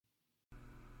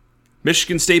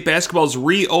Michigan State basketball is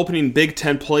reopening Big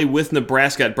Ten play with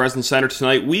Nebraska at Breslin Center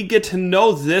tonight. We get to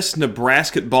know this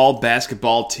Nebraska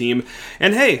basketball team.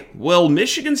 And hey, will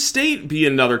Michigan State be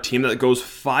another team that goes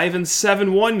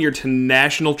 5-7 one year to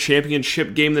national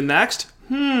championship game the next?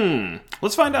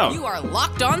 Let's find out. You are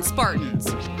Locked On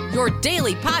Spartans, your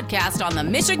daily podcast on the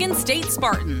Michigan State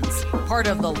Spartans, part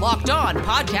of the Locked On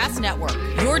Podcast Network,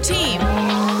 your team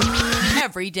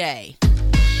every day.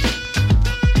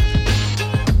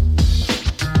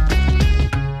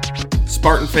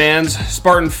 Spartan fans,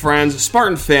 Spartan friends,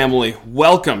 Spartan family,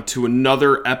 welcome to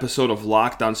another episode of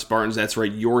Locked On Spartans. That's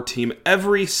right, your team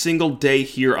every single day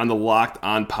here on the Locked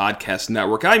On Podcast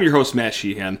Network. I'm your host, Matt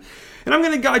Sheehan, and I'm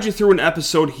going to guide you through an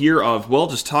episode here of,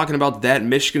 just talking about that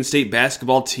Michigan State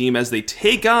basketball team as they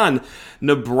take on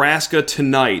Nebraska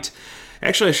tonight.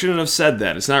 Actually, I shouldn't have said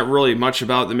that. It's not really much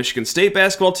about the Michigan State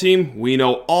basketball team. We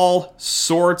know all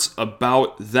sorts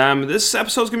about them. This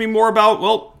episode is going to be more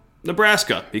about,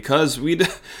 Nebraska, because we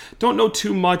don't know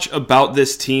too much about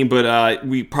this team, but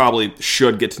we probably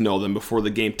should get to know them before the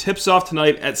game tips off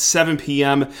tonight at 7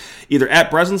 p.m., either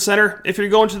at Breslin Center, if you're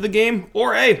going to the game,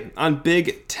 or, on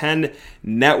Big Ten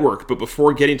Network. But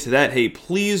before getting to that,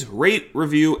 please rate,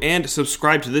 review, and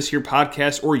subscribe to this here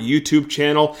podcast or YouTube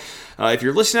channel. If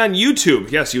you're listening on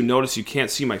YouTube, yes, you notice you can't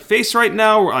see my face right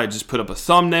now. I just put up a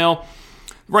thumbnail.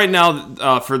 Right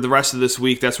now, for the rest of this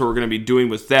week, that's what we're going to be doing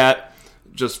with that.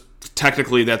 Just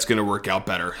technically, that's going to work out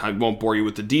better. I won't bore you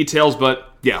with the details,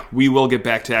 but yeah, we will get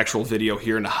back to actual video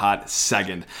here in a hot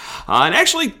second. And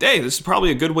actually, this is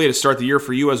probably a good way to start the year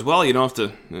for you as well. You don't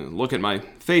have to look at my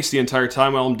face the entire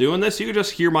time while I'm doing this. You can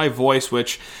just hear my voice,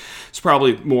 which is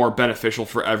probably more beneficial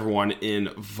for everyone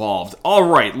involved. All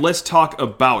right, let's talk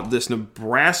about this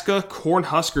Nebraska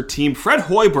Cornhusker team. Fred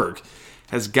Hoiberg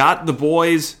has got the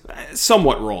boys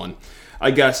somewhat rolling, I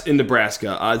guess, in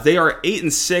Nebraska. They are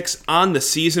 8-6 on the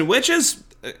season, which is,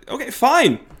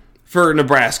 fine for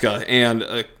Nebraska, and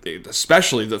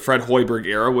especially the Fred Hoiberg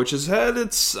era, which has had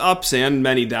its ups and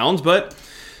many downs, but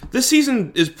this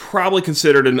season is probably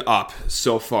considered an up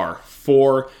so far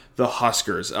for the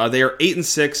Huskers. They are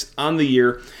 8-6 on the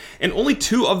year, and only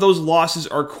 2 of those losses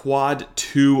are quad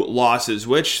 2 losses,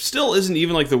 which still isn't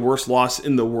even like the worst loss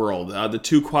in the world. The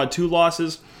 2 quad 2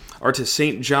 losses are to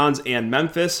St. John's and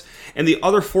Memphis, and the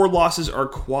other 4 losses are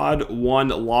quad 1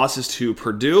 losses to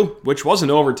Purdue, which was in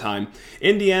overtime,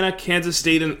 Indiana, Kansas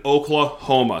State, and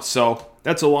Oklahoma. So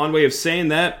that's a long way of saying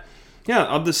that,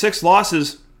 of the 6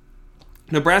 losses,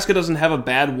 Nebraska doesn't have a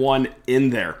bad one in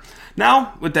there.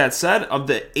 Now, with that said, of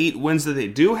the 8 wins that they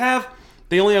do have,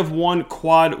 they only have 1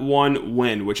 quad 1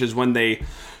 win, which is when they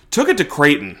took it to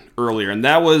Creighton earlier, and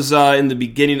that was in the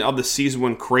beginning of the season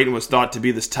when Creighton was thought to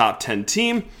be this top 10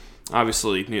 team.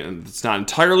 Obviously, it's not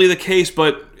entirely the case,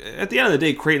 but at the end of the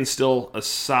day, Creighton's still a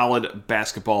solid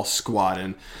basketball squad,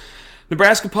 and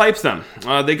Nebraska piped them.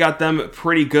 They got them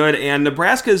pretty good, and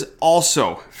Nebraska is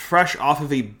also fresh off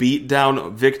of a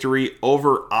beatdown victory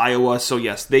over Iowa, so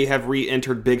yes, they have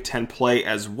re-entered Big Ten play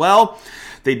as well.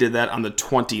 They did that on the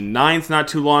 29th not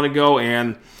too long ago,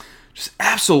 and just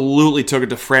absolutely took it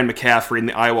to Fran McCaffrey and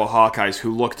the Iowa Hawkeyes,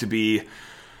 who look to be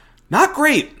not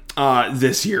great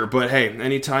this year, but hey,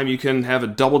 anytime you can have a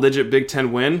double-digit Big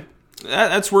Ten win,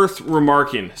 that's worth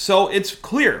remarking. So it's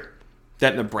clear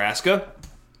that Nebraska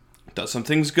does some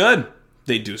things good.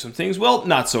 They do some things,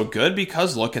 not so good,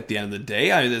 because look, at the end of the day,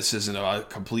 this isn't a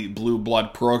complete blue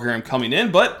blood program coming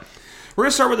in, but we're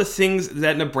going to start with the things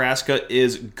that Nebraska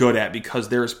is good at, because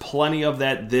there's plenty of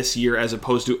that this year as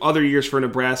opposed to other years for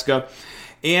Nebraska,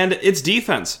 and it's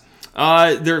defense.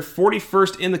 They're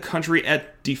 41st in the country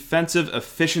at defensive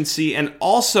efficiency, and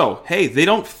also, they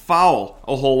don't foul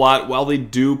a whole lot while they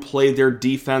do play their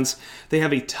defense. They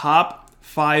have a top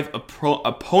 5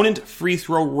 opponent free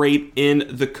throw rate in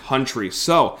the country.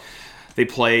 So they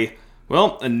play,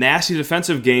 a nasty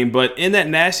defensive game, but in that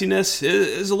nastiness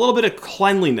is a little bit of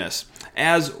cleanliness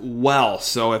as well.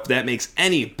 So if that makes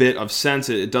any bit of sense,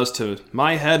 it does to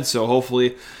my head. So hopefully,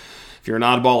 if you're an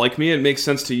oddball like me, it makes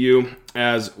sense to you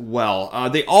as well.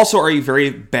 They also are a very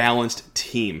balanced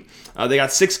team. They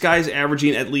got 6 guys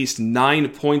averaging at least 9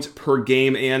 points per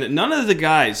game, and none of the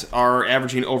guys are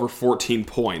averaging over 14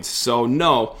 points. So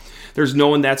no, there's no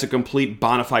one that's a complete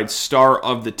bona fide star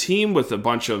of the team with a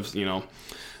bunch of,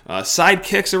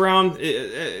 sidekicks around.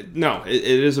 It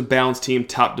is a balanced team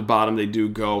top to bottom. They do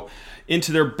go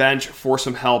into their bench for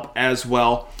some help as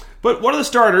well. But one of the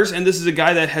starters, and this is a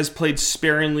guy that has played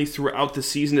sparingly throughout the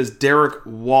season, is Derek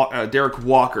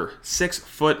Walker,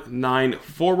 6'9"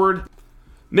 forward.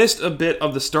 Missed a bit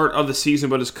of the start of the season,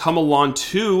 but has come along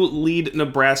to lead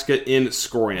Nebraska in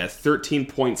scoring at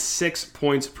 13.6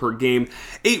 points per game,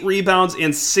 8 rebounds,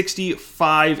 and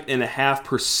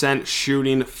 65.5%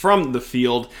 shooting from the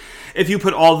field. If you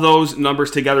put all those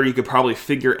numbers together, you could probably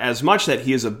figure as much that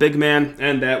he is a big man,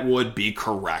 and that would be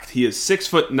correct. He is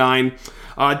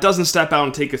 6'9", doesn't step out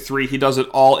and take a three. He does it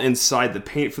all inside the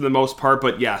paint for the most part,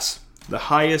 but yes, the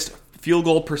highest field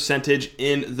goal percentage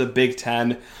in the Big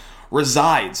Ten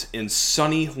resides in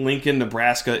sunny Lincoln,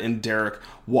 Nebraska, in Derek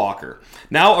Walker.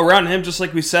 Now, around him, just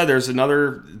like we said, there's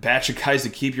another batch of guys to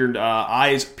keep your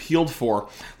eyes peeled for,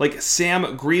 like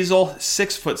Sam Griesel,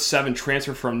 6'7",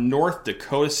 transfer from North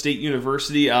Dakota State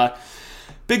University.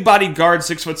 Big body guard,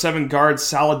 6'7" guard,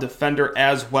 solid defender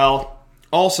as well.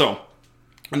 Also,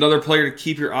 another player to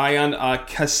keep your eye on,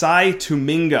 Kasai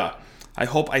Tuminga. I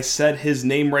hope I said his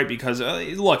name right because,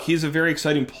 look, he's a very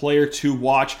exciting player to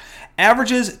watch.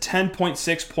 Averages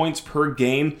 10.6 points per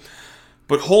game,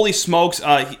 but holy smokes,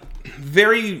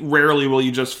 very rarely will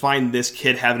you just find this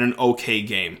kid having an okay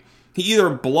game. He either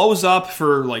blows up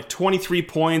for like 23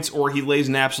 points or he lays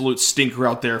an absolute stinker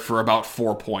out there for about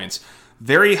 4 points.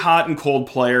 Very hot and cold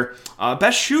player.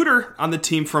 Best shooter on the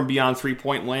team from beyond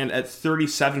three-point land at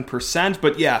 37%,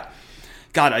 but yeah,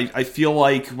 God, I feel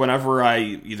like whenever I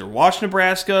either watch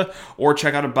Nebraska or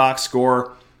check out a box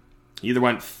score, he either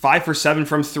went 5 for 7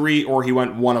 from 3 or he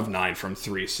went 1 of 9 from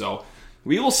 3. So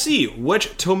we will see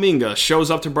which Tuminga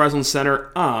shows up to Breslin Center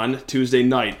on Tuesday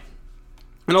night.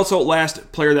 And also,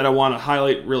 last player that I want to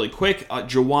highlight really quick,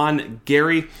 Juwan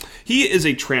Gary. He is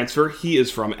a transfer. He is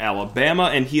from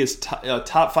Alabama, and he is a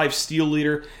top 5 steal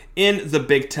leader in the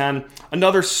Big Ten.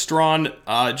 Another strong,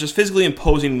 just physically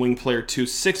imposing wing player too,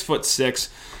 6'6".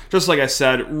 Just like I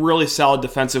said, really solid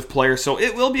defensive player. So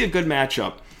it will be a good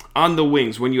matchup on the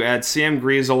wings when you add Sam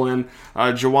Griesel and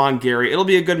Juwan Gary. It'll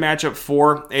be a good matchup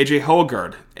for A.J.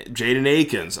 Hogard, Jaden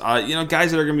Akins,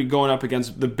 guys that are going to be going up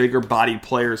against the bigger bodied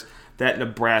players that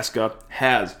Nebraska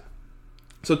has.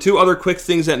 So 2 other quick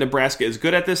things that Nebraska is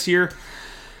good at this year.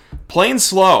 Playing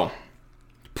slow.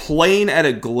 Playing at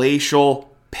a glacial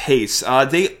pace.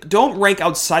 They don't rank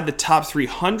outside the top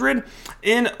 300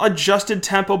 in adjusted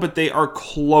tempo, but they are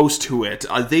close to it.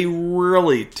 They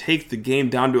really take the game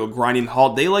down to a grinding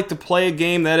halt. They like to play a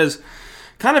game that is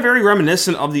kind of very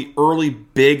reminiscent of the early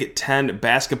Big Ten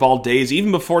basketball days,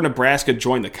 even before Nebraska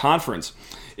joined the conference,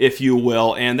 if you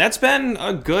will. And that's been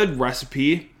a good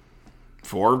recipe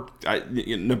for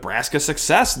Nebraska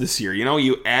success this year.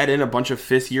 You add in a bunch of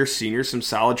fifth-year seniors, some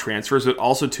solid transfers, but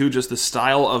also, too, just the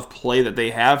style of play that they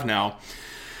have now.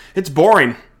 It's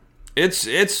boring.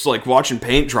 It's like watching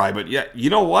paint dry, but yeah, you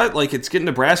know what? Like, it's getting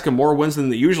Nebraska more wins than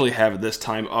they usually have at this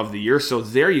time of the year. So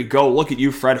there you go. Look at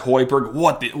you, Fred Hoiberg.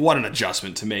 What an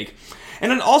adjustment to make.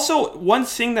 And then also, one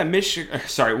thing that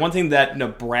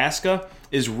Nebraska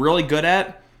is really good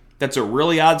at, that's a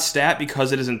really odd stat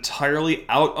because it is entirely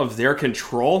out of their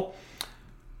control.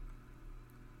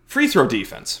 Free throw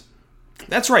defense.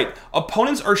 That's right.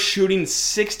 Opponents are shooting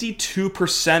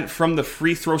 62% from the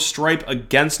free throw stripe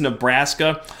against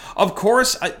Nebraska. Of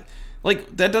course,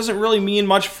 that doesn't really mean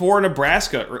much for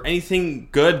Nebraska or anything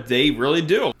good they really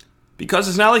do. Because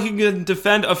it's not like you can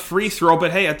defend a free throw, but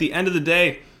hey, at the end of the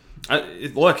day,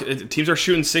 teams are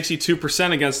shooting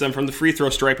 62% against them from the free throw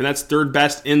stripe, and that's third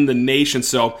best in the nation,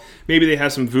 so maybe they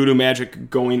have some voodoo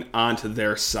magic going on to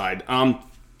their side.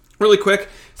 Really quick,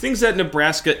 things that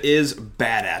Nebraska is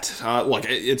bad at.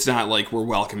 It's not like we're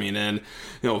welcoming in,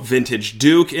 vintage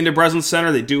Duke into Breslin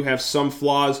Center. They do have some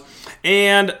flaws,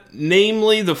 and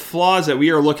namely the flaws that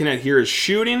we are looking at here is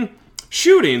shooting.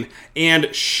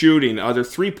 Their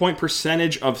three-point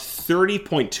percentage of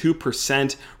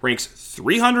 30.2% ranks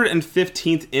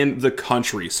 315th in the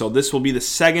country. So this will be the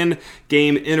second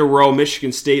game in a row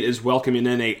Michigan State is welcoming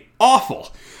in a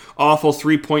awful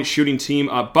three-point shooting team.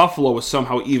 Buffalo was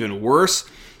somehow even worse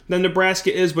than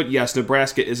Nebraska is, but yes,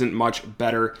 Nebraska isn't much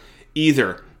better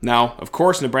either. Now, of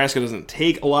course, Nebraska doesn't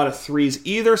take a lot of threes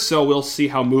either, so we'll see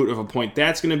how moot of a point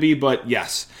that's going to be, but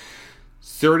yes,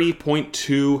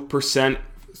 30.2%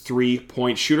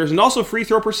 three-point shooters. And also free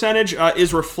throw percentage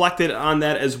is reflected on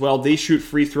that as well. They shoot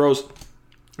free throws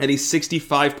at a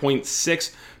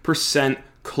 65.6%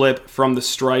 clip from the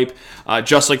stripe.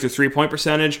 Just like the three-point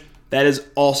percentage, that is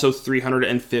also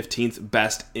 315th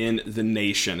best in the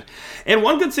nation. And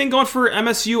one good thing going for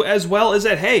MSU as well is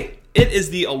that, hey, it is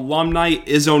the Alumni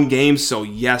Izzone game, so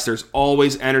yes, there's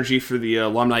always energy for the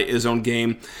Alumni Izzone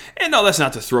game. And no, that's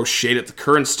not to throw shade at the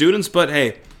current students, but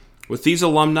hey, with these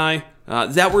alumni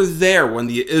that were there when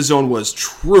the Izzone was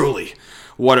truly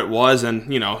what it was,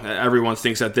 and everyone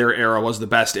thinks that their era was the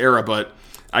best era, but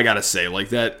I gotta say, like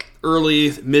that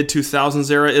early,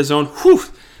 mid-2000s era Izzone, whew,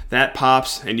 that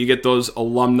pops, and you get those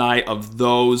alumni of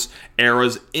those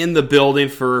eras in the building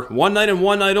for one night and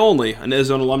one night only, an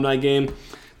Izzone alumni game.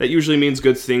 That usually means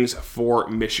good things for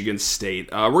Michigan State.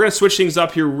 We're going to switch things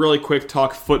up here really quick,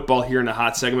 talk football here in a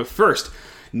hot segment. First,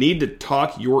 need to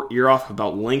talk your ear off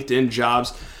about LinkedIn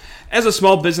Jobs. As a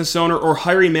small business owner or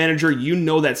hiring manager, you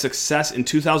know that success in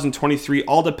 2023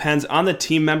 all depends on the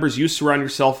team members you surround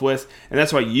yourself with, and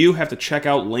that's why you have to check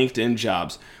out LinkedIn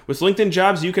Jobs. With LinkedIn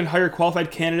Jobs, you can hire qualified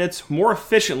candidates more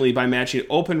efficiently by matching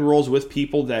open roles with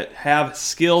people that have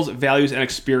skills, values, and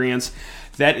experience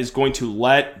that is going to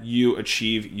let you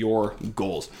achieve your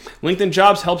goals. LinkedIn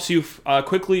Jobs helps you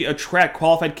quickly attract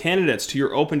qualified candidates to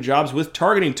your open jobs with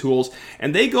targeting tools,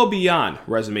 and they go beyond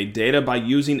resume data by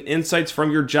using insights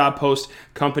from your job post,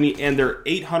 company, and their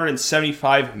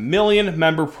 875 million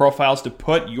member profiles to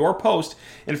put your post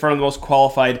in front of the most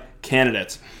qualified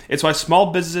candidates. It's why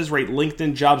small businesses rate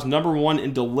LinkedIn Jobs #1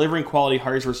 in delivering quality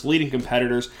hires versus leading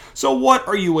competitors. So what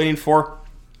are you waiting for?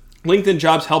 LinkedIn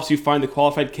Jobs helps you find the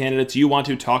qualified candidates you want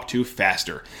to talk to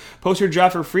faster. Post your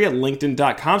job for free at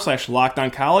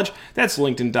linkedin.com/lockedoncollege. That's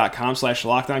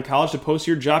linkedin.com/lockedoncollege to post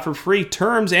your job for free.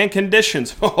 Terms and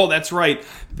conditions. Oh, that's right.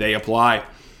 They apply.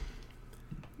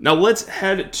 Now let's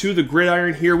head to the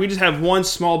gridiron here. We just have one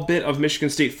small bit of Michigan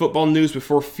State football news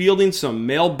before fielding some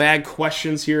mailbag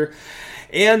questions here.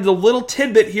 And the little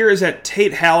tidbit here is that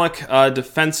Tate Hallock,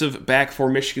 defensive back for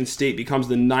Michigan State, becomes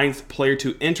the 9th player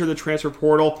to enter the transfer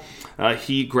portal.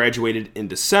 He graduated in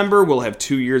December, will have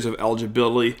 2 years of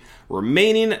eligibility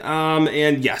remaining.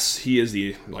 And yes, he is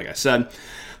like I said,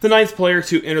 the 9th player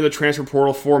to enter the transfer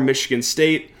portal for Michigan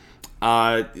State.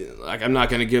 I'm not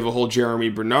going to give a whole Jeremy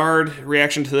Bernard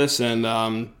reaction to this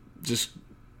and just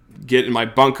get in my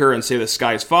bunker and say the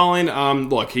sky is falling.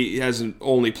 Look, he hasn't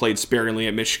only played sparingly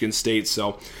at Michigan State,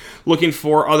 so looking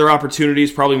for other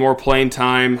opportunities, probably more playing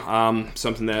time,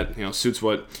 something that suits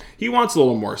what he wants a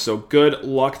little more. So good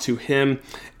luck to him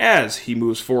as he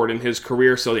moves forward in his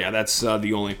career. So yeah, that's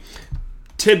the only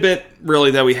tidbit really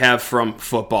that we have from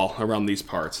football around these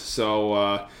parts.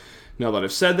 So now that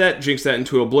I've said that, jinx that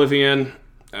into oblivion.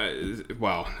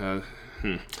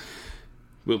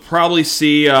 We'll probably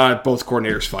see both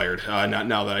coordinators fired.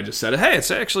 Now that I just said it. Hey,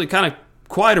 it's actually kind of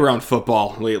quiet around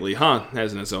football lately, huh?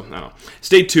 Hasn't it? So, I don't know.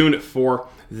 Stay tuned for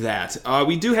that.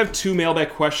 We do have 2 mailbag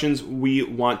questions we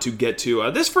want to get to.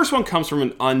 This first one comes from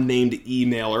an unnamed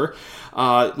emailer,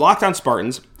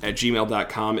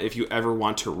 lockdownspartans@gmail.com, if you ever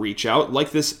want to reach out,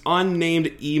 like this unnamed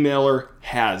emailer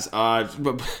has.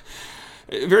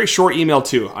 Very short email,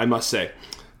 too, I must say.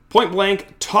 Point blank,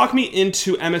 talk me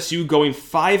into MSU going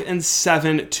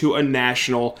 5-7 to a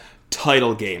national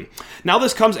title game. Now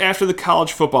this comes after the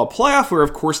college football playoff, where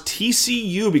of course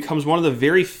TCU becomes one of the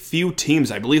very few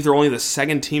teams, I believe they're only the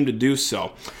 2nd team to do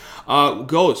so,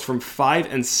 goes from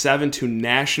 5-7 to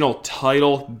national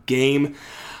title game.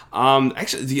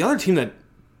 Actually, the other team that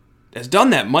has done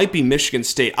that might be Michigan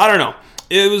State. I don't know.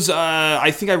 It was,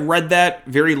 I think I read that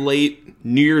very late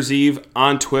New Year's Eve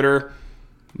on Twitter.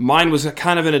 Mine was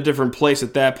kind of in a different place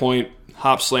at that point.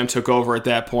 Hop Slam took over at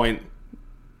that point.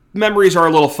 Memories are a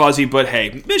little fuzzy, but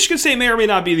hey, Michigan State may or may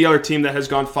not be the other team that has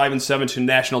gone 5-7 to a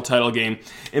national title game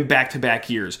in back-to-back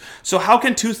years. So how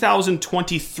can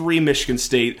 2023 Michigan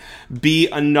State be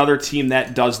another team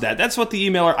that does that? That's what the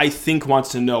emailer, I think,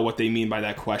 wants to know what they mean by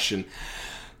that question.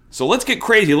 So let's get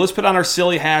crazy. Let's put on our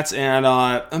silly hats and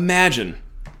imagine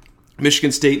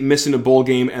Michigan State missing a bowl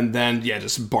game and then,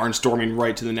 just barnstorming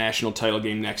right to the national title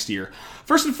game next year.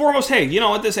 First and foremost, hey, you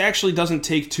know what? This actually doesn't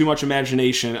take too much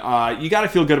imagination. You got to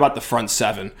feel good about the front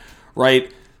 7,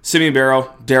 right? Simeon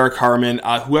Barrow, Derek Harmon,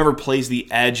 whoever plays the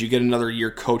edge, you get another year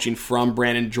coaching from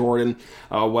Brandon Jordan,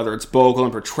 whether it's Bogle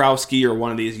and Petrowski or one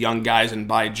of these young guys in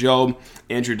By Job,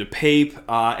 Andrew DePape,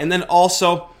 and then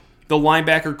also the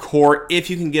linebacker core, if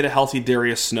you can get a healthy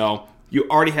Darius Snow. You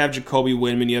already have Jacoby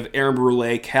Windman, you have Aaron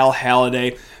Brule, Cal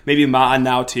Halliday, maybe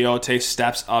Ma'anau Teote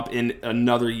steps up in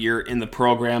another year in the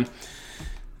program.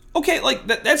 Okay,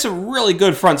 that's a really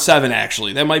good front 7,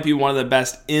 actually. That might be one of the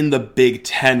best in the Big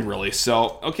Ten, really.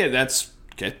 So, that's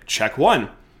check 1.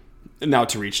 Now,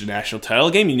 to reach the national title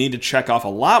game, you need to check off a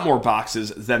lot more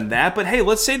boxes than that. But hey,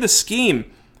 let's say the scheme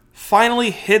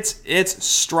finally hits its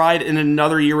stride in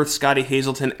another year with Scotty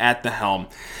Hazelton at the helm.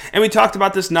 And we talked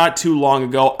about this not too long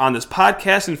ago on this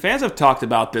podcast, and fans have talked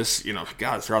about this,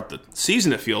 throughout the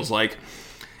season, it feels like,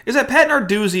 is that Pat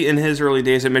Narduzzi in his early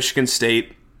days at Michigan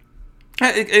State,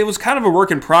 it was kind of a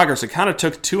work in progress. It kind of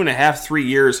took 2.5-3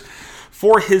 years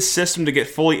for his system to get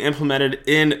fully implemented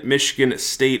in Michigan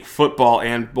State football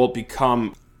and will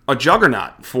become a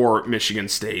juggernaut for Michigan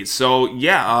State. So,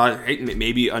 yeah,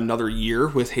 maybe another year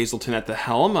with Hazelton at the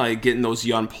helm, getting those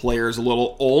young players a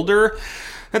little older.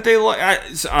 That they,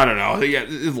 I don't know. Yeah,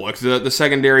 look, the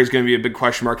secondary is going to be a big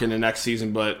question mark in the next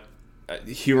season, but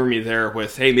humor me there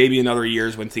with, hey, maybe another year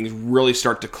is when things really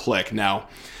start to click. Now,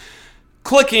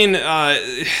 clicking,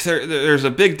 there's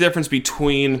a big difference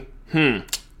between,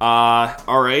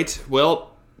 all right, well,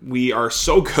 we are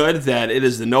so good that it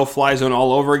is the no-fly zone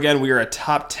all over again. We are a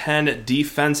top 10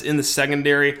 defense in the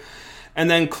secondary.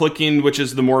 And then clicking, which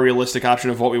is the more realistic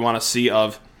option of what we want to see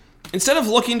of, instead of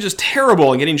looking just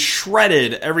terrible and getting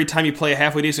shredded every time you play a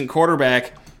halfway decent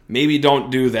quarterback, maybe don't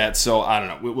do that. So, I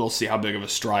don't know. We'll see how big of a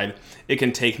stride it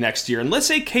can take next year. And let's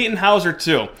say Katin Houser,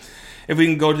 too, if we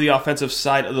can go to the offensive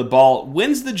side of the ball,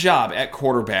 wins the job at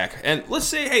quarterback. And let's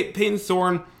say, hey, Peyton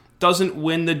Thorne doesn't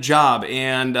win the job,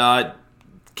 and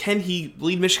can he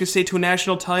lead Michigan State to a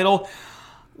national title?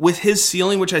 With his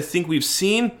ceiling, which I think we've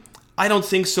seen, I don't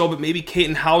think so, but maybe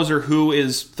Katin Houser, who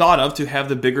is thought of to have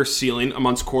the bigger ceiling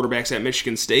amongst quarterbacks at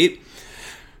Michigan State,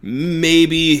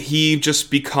 maybe he just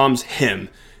becomes him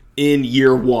in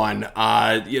year one.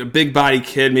 Big body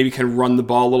kid, maybe can run the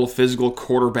ball, a little physical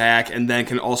quarterback, and then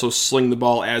can also sling the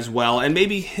ball as well. And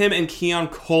maybe him and Keon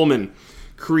Coleman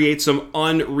create some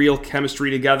unreal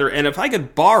chemistry together. And if I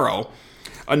could borrow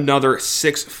another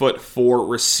 6'4"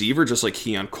 receiver, just like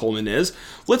Keon Coleman is,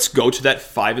 let's go to that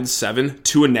 5-7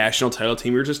 to a national title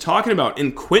team we were just talking about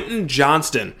in Quentin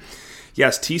Johnston.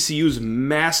 Yes, TCU's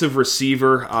massive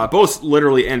receiver, both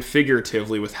literally and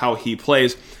figuratively with how he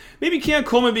plays. Maybe Keon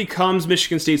Coleman becomes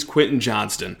Michigan State's Quentin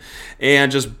Johnston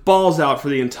and just balls out for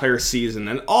the entire season.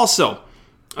 And also,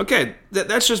 okay,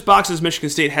 that's just boxes Michigan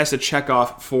State has to check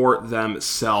off for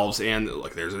themselves. And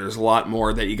look, there's a lot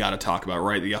more that you got to talk about,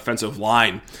 right? The offensive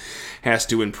line has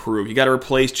to improve. You got to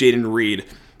replace Jaden Reed.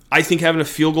 I think having a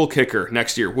field goal kicker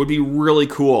next year would be really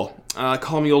cool.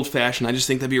 Call me old-fashioned. I just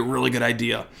think that'd be a really good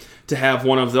idea to have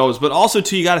one of those. But also,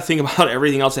 too, you got to think about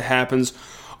everything else that happens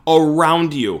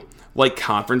around you, like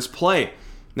conference play.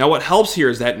 Now, what helps here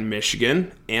is that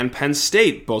Michigan and Penn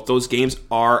State, both those games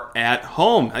are at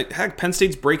home. Heck, Penn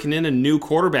State's breaking in a new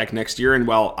quarterback next year, and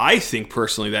while I think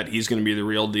personally that he's going to be the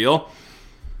real deal,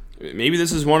 maybe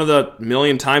this is one of the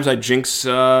million times I jinx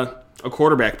a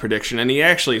quarterback prediction, and he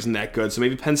actually isn't that good, so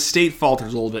maybe Penn State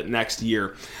falters a little bit next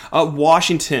year.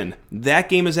 Washington, that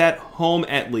game is at home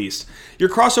at least. Your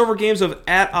crossover games of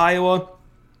at Iowa,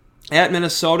 at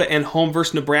Minnesota, and home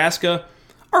versus Nebraska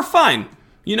are fine.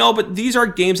 But these are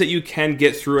games that you can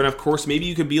get through, and of course, maybe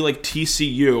you could be like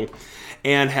TCU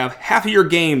and have half of your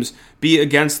games be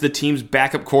against the team's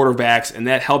backup quarterbacks, and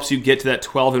that helps you get to that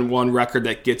 12-1 record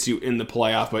that gets you in the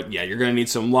playoff. But yeah, you're going to need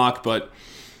some luck, but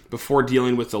before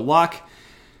dealing with the luck,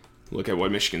 look at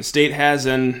what Michigan State has,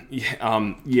 and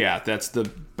that's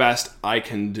the best I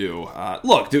can do.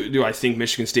 Look, do I think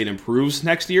Michigan State improves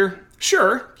next year?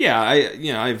 Sure, yeah,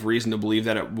 I have reason to believe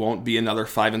that it won't be another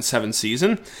 5-7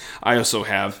 season. I also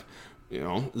have,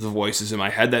 the voices in my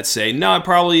head that say, no, it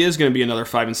probably is going to be another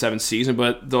 5-7 season,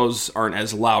 but those aren't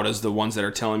as loud as the ones that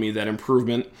are telling me that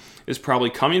improvement is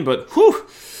probably coming. But, whew,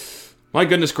 my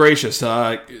goodness gracious,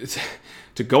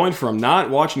 to going from not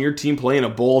watching your team play in a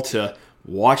bowl to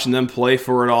watching them play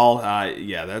for it all,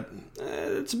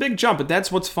 it's a big jump, but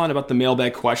that's what's fun about the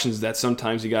mailbag questions, that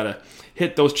sometimes you got to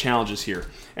hit those challenges here.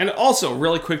 And also,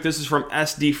 really quick, this is from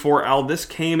SD4L. This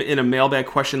came in a mailbag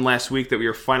question last week that we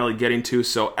are finally getting to,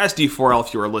 so SD4L,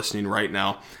 if you are listening right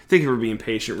now, thank you for being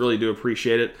patient, really do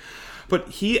appreciate it. But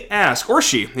he asked, or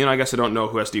she, I guess I don't know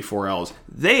who SD4L is.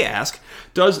 They ask,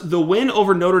 does the win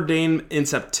over Notre Dame in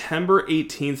September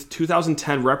 18th,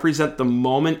 2010 represent the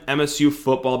moment MSU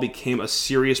football became a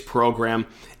serious program?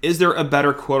 Is there a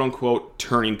better quote-unquote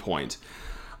turning point?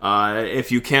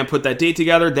 If you can't put that date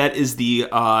together, that is the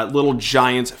Little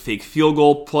Giants fake field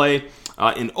goal play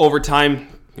in overtime.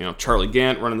 Charlie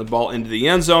Gant running the ball into the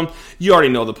end zone. You already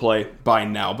know the play by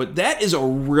now, but that is a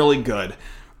really good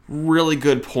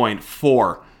point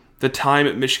for the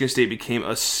time Michigan State became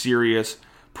a serious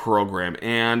program.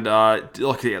 And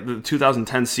look, the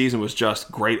 2010 season was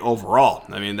just great overall.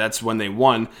 I mean, that's when they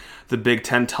won the Big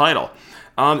Ten title.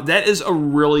 That is a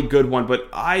really good one, but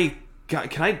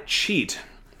can I cheat?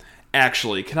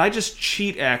 Actually, can I just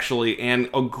cheat and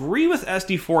agree with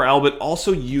SD4L, but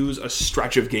also use a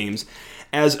stretch of games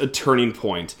as a turning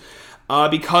point?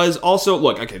 Because also,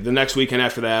 look, okay, the next weekend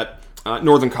after that,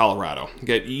 Northern Colorado.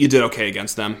 Okay, you did okay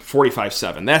against them,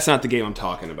 45-7. That's not the game I'm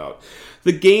talking about.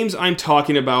 The games I'm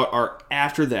talking about are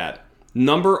after that.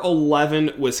 Number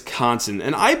 11, Wisconsin.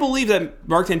 And I believe that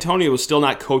Mark D'Antonio was still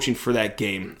not coaching for that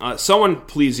game. Someone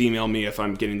please email me if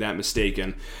I'm getting that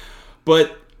mistaken.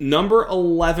 But Number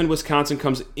 11, Wisconsin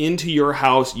comes into your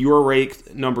house. You are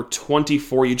ranked number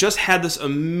 24. You just had this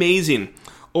amazing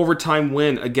overtime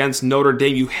win against Notre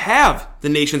Dame. You have the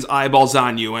nation's eyeballs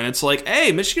on you, and it's like,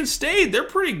 hey, Michigan State, they're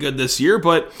pretty good this year,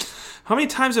 but how many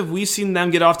times have we seen them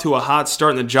get off to a hot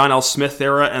start in the John L. Smith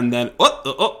era, and then,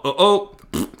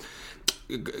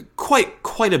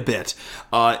 quite a bit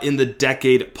in the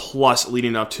decade plus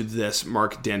leading up to this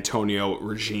Mark D'Antonio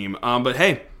regime. But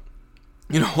hey,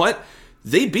 you know what?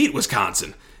 They beat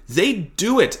Wisconsin. They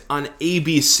do it on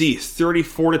ABC,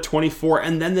 34-24,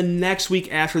 and then the next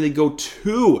week after they go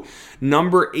to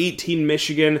number 18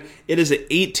 Michigan. It is an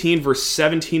 18 versus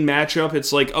 17 matchup.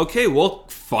 It's like, okay, well,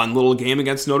 fun little game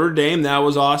against Notre Dame. That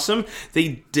was awesome.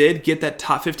 They did get that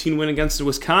top 15 win against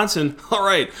Wisconsin. All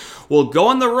right, we'll go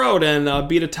on the road and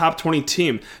beat a top 20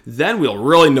 team. Then we'll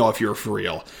really know if you're for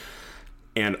real.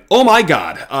 And oh my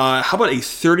God, how about a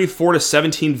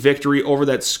 34-17 victory over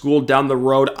that school down the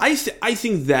road? I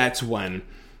think that's when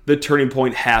the turning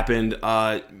point happened.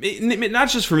 Not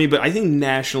just for me, but I think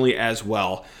nationally as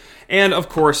well. And of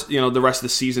course, you know, the rest of the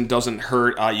season doesn't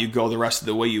hurt. You go the rest of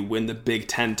the way. You win the Big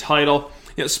Ten title.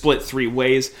 You know, split 3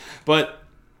 ways, but.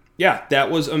 Yeah, that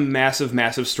was a massive,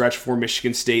 massive stretch for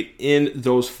Michigan State in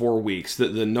those 4 weeks.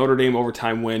 The Notre Dame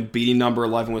overtime win, beating number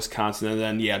 11 Wisconsin, and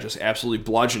then, just absolutely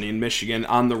bludgeoning Michigan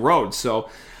on the road. So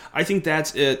I think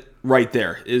that's it right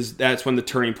there. That's when the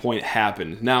turning point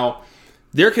happened. Now,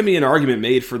 there can be an argument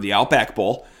made for the Outback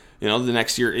Bowl, the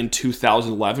next year in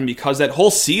 2011, because that whole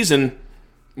season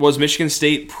was Michigan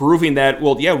State proving that,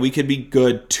 we could be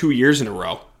good 2 years in a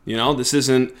row. This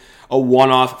isn't a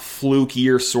one-off fluke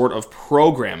year sort of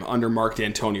program under Mark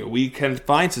D'Antonio. We can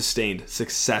find sustained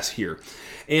success here.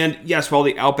 And yes, while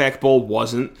the Outback Bowl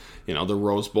wasn't, the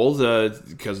Rose Bowl,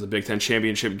 because the Big Ten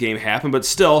championship game happened, but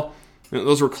still,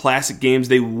 those were classic games.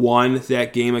 They won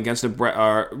that game against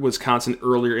Wisconsin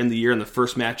earlier in the year in the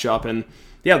first matchup. And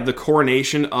the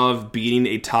coronation of beating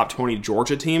a top 20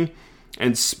 Georgia team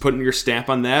and putting your stamp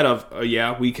on that of,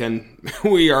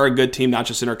 we are a good team, not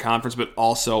just in our conference, but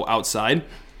also outside.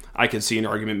 I could see an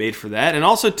argument made for that. And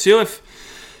also, too, if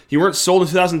you weren't sold in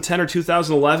 2010 or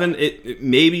 2011,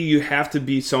 maybe you have to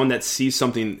be someone that sees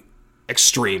something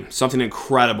extreme, something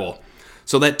incredible.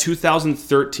 So that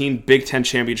 2013 Big Ten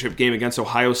championship game against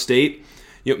Ohio State,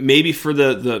 maybe for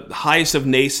the highest of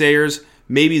naysayers,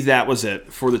 maybe that was it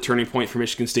for the turning point for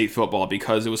Michigan State football,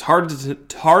 because it was hard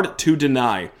to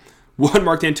deny what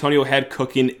Mark D'Antonio had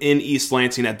cooking in East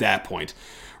Lansing at that point,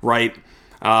 right?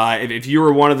 If you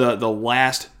were one of the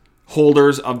last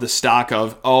holders of the stock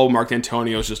of, Mark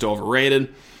D'Antonio is just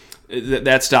overrated,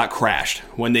 that stock crashed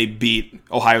when they beat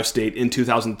Ohio State in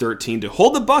 2013 to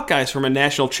hold the Buckeyes from a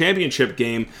national championship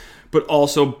game, but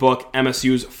also book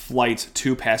MSU's flight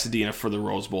to Pasadena for the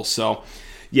Rose Bowl. So,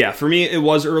 for me, it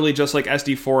was early, just like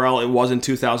SD4L. It was in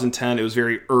 2010. It was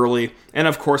very early. And,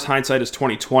 of course, hindsight is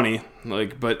 2020.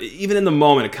 But even in the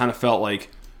moment, it kind of felt like,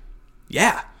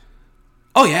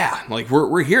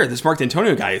 we're here. This Mark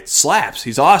D'Antonio guy slaps.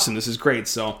 He's awesome. This is great.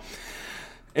 So,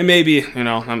 and maybe,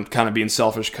 I'm kind of being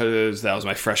selfish because that was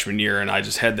my freshman year, and I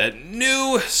just had that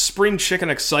new spring chicken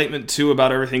excitement, too,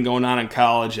 about everything going on in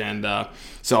college, and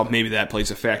so maybe that plays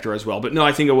a factor as well. But no,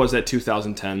 I think it was that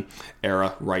 2010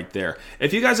 era right there.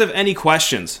 If you guys have any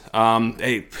questions,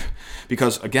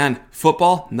 because, again,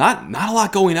 football, not a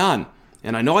lot going on.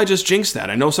 And I know I just jinxed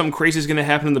that. I know something crazy is going to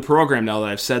happen in the program now that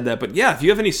I've said that. But if you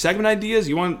have any segment ideas,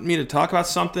 you want me to talk about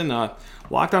something,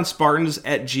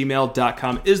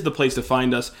 LockedOnSpartans@gmail.com is the place to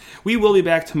find us. We will be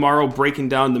back tomorrow breaking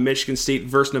down the Michigan State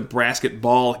versus Nebraska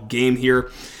ball game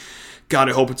here. God,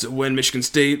 I hope it's a win. Michigan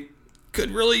State could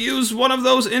really use one of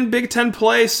those in Big Ten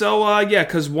play. So,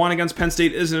 because one against Penn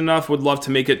State isn't enough. Would love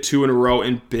to make it 2 in a row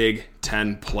in Big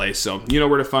Ten play. So, you know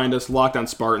where to find us, Locked On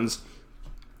Spartans.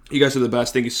 You guys are the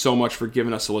best. Thank you so much for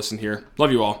giving us a listen here.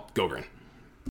 Love you all. Go Green.